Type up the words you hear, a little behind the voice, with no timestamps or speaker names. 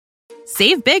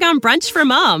Save big on brunch for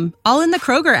mom, all in the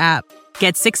Kroger app.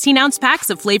 Get 16-ounce packs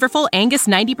of flavorful Angus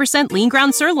 90% lean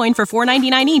ground sirloin for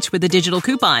 $4.99 each with a digital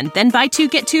coupon. Then buy 2,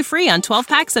 get 2 free on 12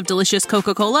 packs of delicious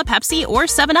Coca-Cola, Pepsi, or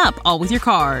 7-Up, all with your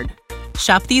card.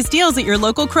 Shop these deals at your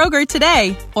local Kroger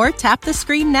today, or tap the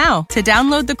screen now to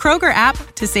download the Kroger app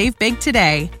to save big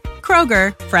today.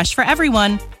 Kroger, fresh for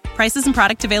everyone. Prices and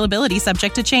product availability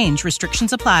subject to change.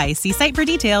 Restrictions apply. See site for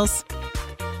details.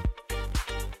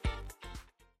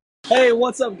 Hey,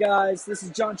 what's up, guys? This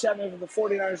is John Chapman from the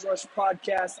 49ers Rush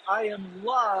podcast. I am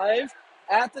live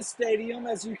at the stadium,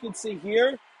 as you can see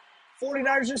here.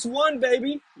 49ers just won,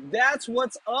 baby. That's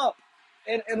what's up.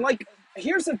 And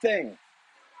here's the thing.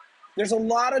 There's a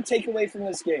lot of takeaway from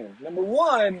this game. Number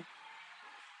one,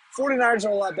 49ers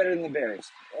are a lot better than the Bears.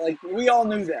 We all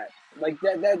knew that.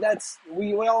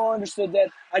 We all understood that.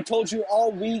 I told you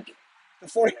all week the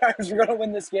 49ers were going to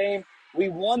win this game. We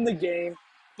won the game.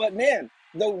 But, man,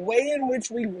 the way in which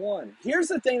we won. Here's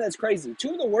the thing that's crazy.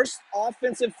 Two of the worst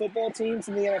offensive football teams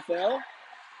in the NFL,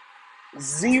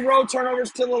 0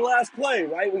 turnovers till the last play,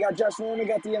 right? We got Josh Norman,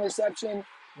 got the interception.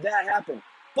 That happened.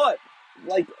 But,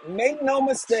 make no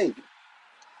mistake,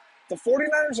 the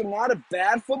 49ers are not a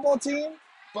bad football team,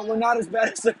 but we're not as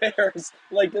bad as the Bears.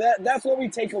 That's what we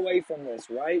take away from this,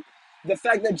 right? The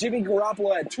fact that Jimmy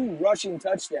Garoppolo had 2 rushing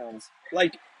touchdowns.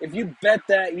 If you bet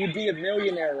that, you'd be a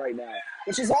millionaire right now,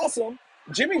 which is awesome.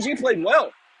 Jimmy G played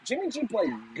well. Jimmy G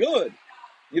played good.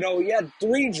 He had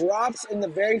 3 drops in the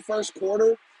very first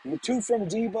quarter, 2 from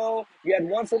Debo. You had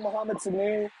 1 from Mohamed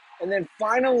Sanu. And then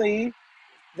finally,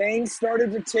 things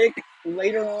started to tick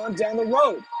later on down the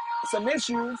road. Some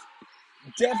issues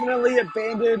definitely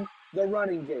abandoned the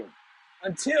running game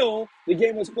until the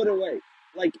game was put away.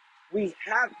 One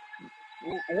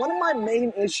of my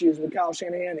main issues with Kyle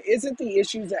Shanahan isn't the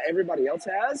issues that everybody else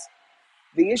has.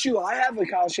 The issue I have with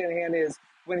Kyle Shanahan is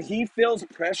when he feels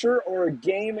pressure or a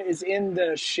game is in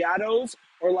the shadows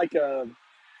or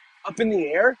up in the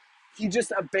air, he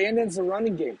just abandons the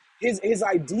running game. His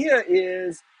idea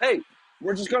is, hey,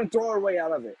 we're just going to throw our way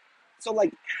out of it. So,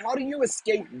 how do you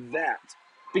escape that?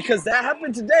 Because that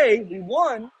happened today. We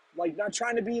won, not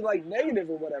trying to be, negative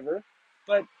or whatever,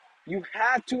 but you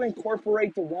have to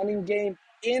incorporate the running game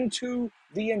into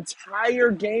the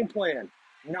entire game plan.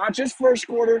 Not just first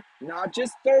quarter, not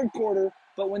just third quarter,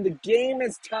 but when the game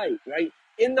is tight, right?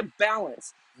 In the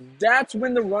balance. That's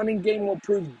when the running game will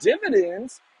prove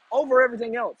dividends over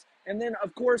everything else. And then,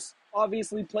 of course,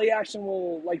 obviously, play action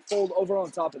will, fold over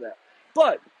on top of that.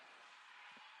 But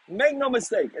make no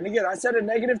mistake. And again, I said a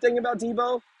negative thing about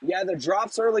Debo. Yeah, the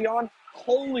drops early on.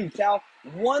 Holy cow.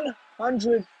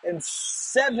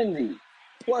 170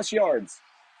 plus yards.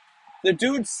 The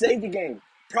dude saved the game.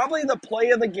 Probably the play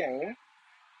of the game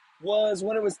was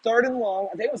when it was 3rd and long.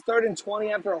 I think it was 3rd and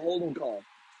 20 after a holding call.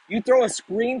 You throw a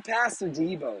screen pass to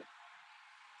Debo.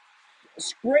 A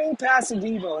screen pass to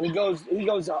Debo, and he goes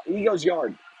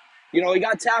yard. He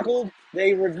got tackled.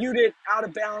 They reviewed it out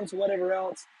of bounds, whatever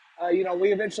else.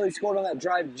 We eventually scored on that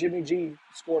drive. Jimmy G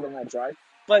scored on that drive.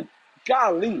 But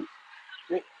golly,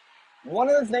 one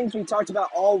of the things we talked about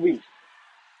all week,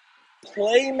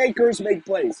 playmakers make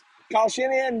plays. Kyle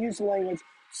Shanahan used the language,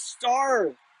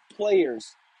 star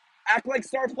players act like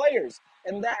star players.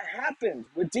 And that happened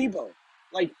with Debo.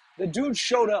 The dude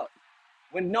showed up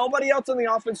when nobody else on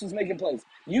the offense was making plays.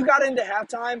 You got into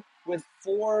halftime with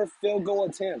 4 field goal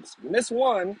attempts. You missed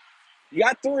 1. You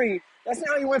got 3. That's not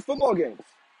how you win football games.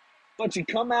 But you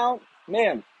come out,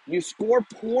 man, you score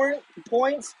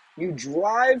points, you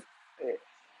drive.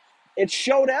 It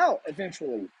showed out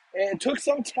eventually. It took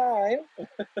some time,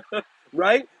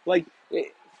 right?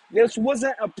 This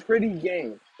wasn't a pretty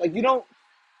game.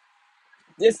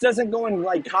 This doesn't go in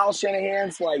Kyle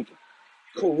Shanahan's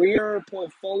career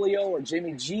portfolio or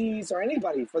Jimmy G's or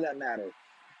anybody for that matter.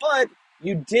 But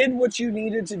you did what you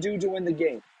needed to do to win the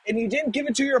game. And you didn't give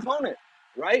it to your opponent,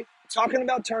 right? Talking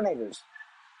about turnovers.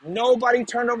 Nobody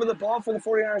turned over the ball for the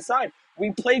 49ers side.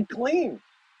 We played clean.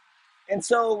 And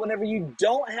so whenever you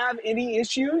don't have any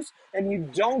issues and you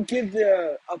don't give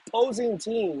the opposing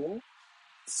team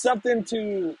something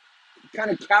to kind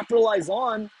of capitalize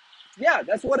on, yeah,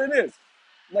 that's what it is.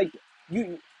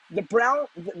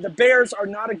 The Bears are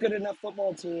not a good enough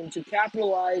football team to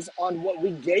capitalize on what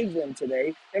we gave them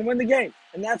today and win the game.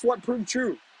 And that's what proved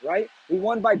true, right? We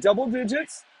won by double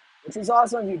digits, which was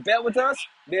awesome. If you bet with us,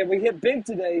 man, we hit big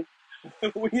today.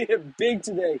 We hit big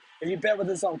today if you bet with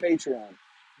us on Patreon.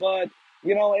 But,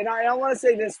 and I want to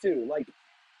say this too,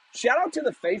 shout out to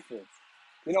the faithful.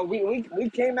 We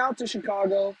came out to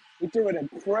Chicago. We threw an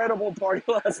incredible party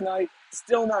last night,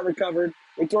 still not recovered.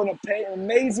 We threw an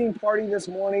amazing party this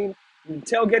morning.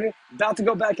 tailgating, about to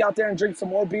go back out there and drink some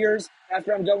more beers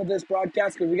after I'm done with this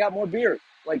broadcast because we got more beer.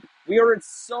 Like, we ordered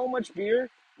so much beer.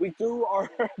 We threw our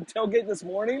tailgate this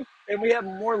morning, and we have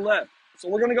more left. So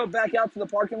we're going to go back out to the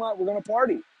parking lot. We're going to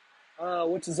party,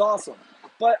 which is awesome.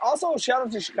 But also, a shout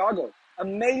out to Chicago.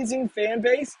 Amazing fan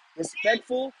base,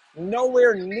 respectful,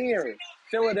 nowhere near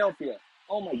Philadelphia.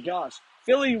 Oh, my gosh.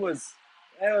 Philly was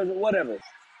whatever.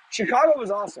 Chicago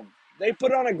was awesome. They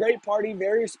put on a great party,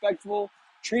 very respectful,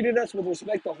 treated us with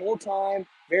respect the whole time,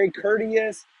 very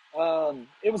courteous.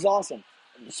 It was awesome.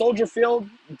 Soldier Field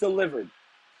delivered.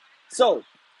 So,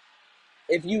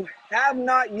 if you have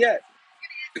not yet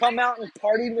come out and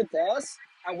partied with us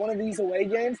at one of these away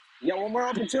games, you got one more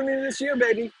opportunity this year,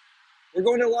 baby. We're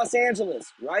going to Los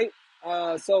Angeles, right?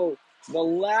 So, the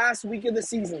last week of the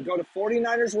season, go to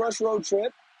 49ers Rush Road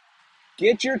Trip.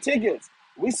 Get your tickets.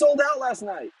 We sold out last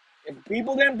night. If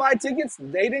people didn't buy tickets,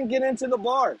 they didn't get into the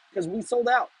bar because we sold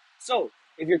out. So,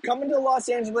 if you're coming to Los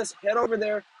Angeles, head over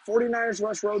there, 49ers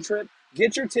Rush Road Trip.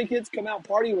 Get your tickets, come out,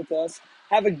 party with us,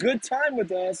 have a good time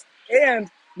with us, and,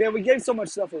 man, we gave so much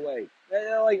stuff away.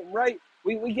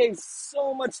 We gave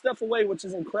so much stuff away, which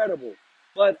is incredible.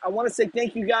 But I want to say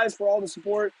thank you guys for all the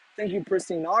support. Thank you,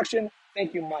 Pristine Auction.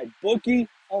 Thank you, my bookie.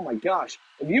 Oh, my gosh.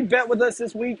 If you bet with us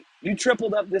this week, you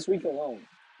tripled up this week alone,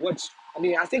 which,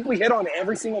 I think we hit on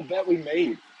every single bet we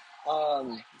made.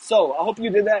 So I hope you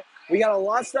did that. We got a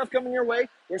lot of stuff coming your way.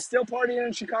 We're still partying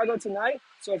in Chicago tonight.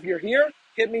 So if you're here,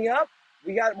 hit me up.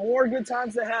 We got more good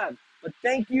times to have. But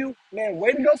thank you. Man,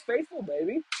 way to go, Faithful,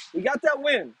 baby. We got that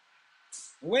win.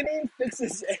 Winning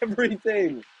fixes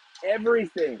everything.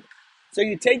 Everything. So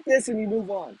you take this and you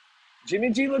move on.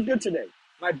 Jimmy G looked good today.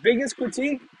 My biggest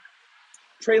critique,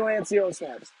 Trey Lance 0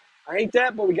 snaps. I hate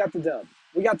that, but we got the dub.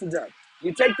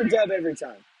 You take the dub every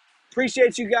time.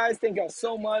 Appreciate you guys. Thank y'all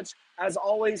so much. As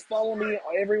always, follow me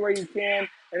everywhere you can.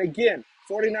 And again,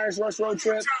 49ers Rush Road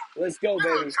Trip. Let's go,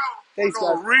 baby. Thanks,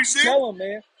 guys. Tell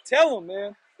them,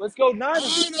 man. Let's go,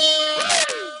 Niners.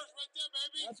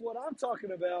 That's what I'm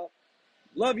talking about.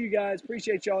 Love you guys.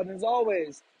 Appreciate y'all. And as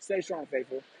always, stay strong,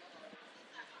 Faithful.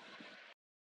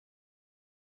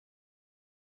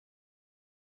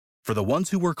 For the ones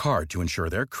who work hard to ensure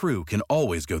their crew can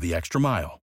always go the extra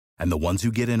mile, and the ones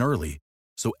who get in early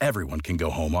so everyone can go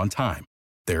home on time,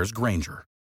 there's Grainger,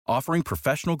 offering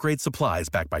professional-grade supplies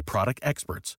backed by product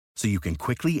experts so you can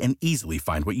quickly and easily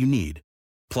find what you need.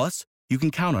 Plus, you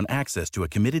can count on access to a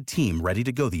committed team ready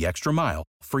to go the extra mile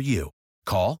for you.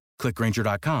 Call, click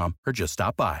Grainger.com, or just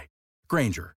stop by.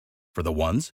 Grainger, for the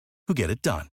ones who get it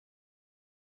done.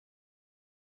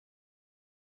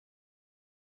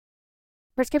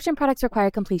 Prescription products require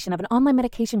completion of an online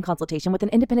medication consultation with an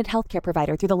independent healthcare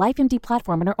provider through the LifeMD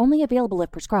platform and are only available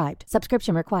if prescribed.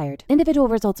 Subscription required. Individual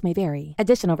results may vary.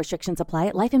 Additional restrictions apply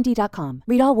at lifemd.com.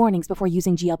 Read all warnings before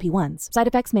using GLP-1s. Side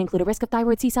effects may include a risk of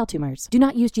thyroid C-cell tumors. Do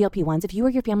not use GLP-1s if you or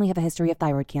your family have a history of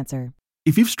thyroid cancer.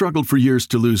 If you've struggled for years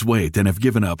to lose weight and have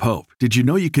given up hope, did you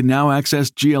know you can now access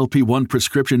GLP-1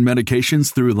 prescription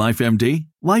medications through LifeMD?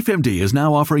 LifeMD is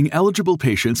now offering eligible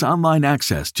patients online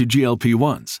access to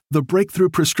GLP-1s, the breakthrough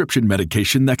prescription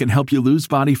medication that can help you lose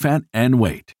body fat and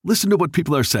weight. Listen to what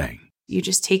people are saying. You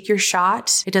just take your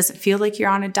shot. It doesn't feel like you're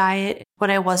on a diet. What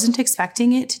I wasn't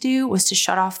expecting it to do was to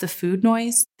shut off the food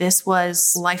noise. This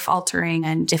was life-altering,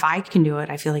 and if I can do it,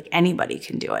 I feel like anybody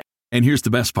can do it. And here's the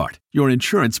best part. Your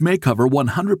insurance may cover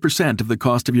 100% of the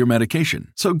cost of your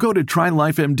medication. So go to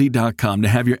TryLifeMD.com to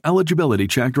have your eligibility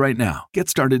checked right now. Get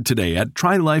started today at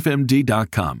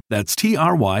TryLifeMD.com. That's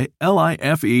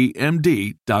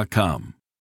TryLifeMD.com.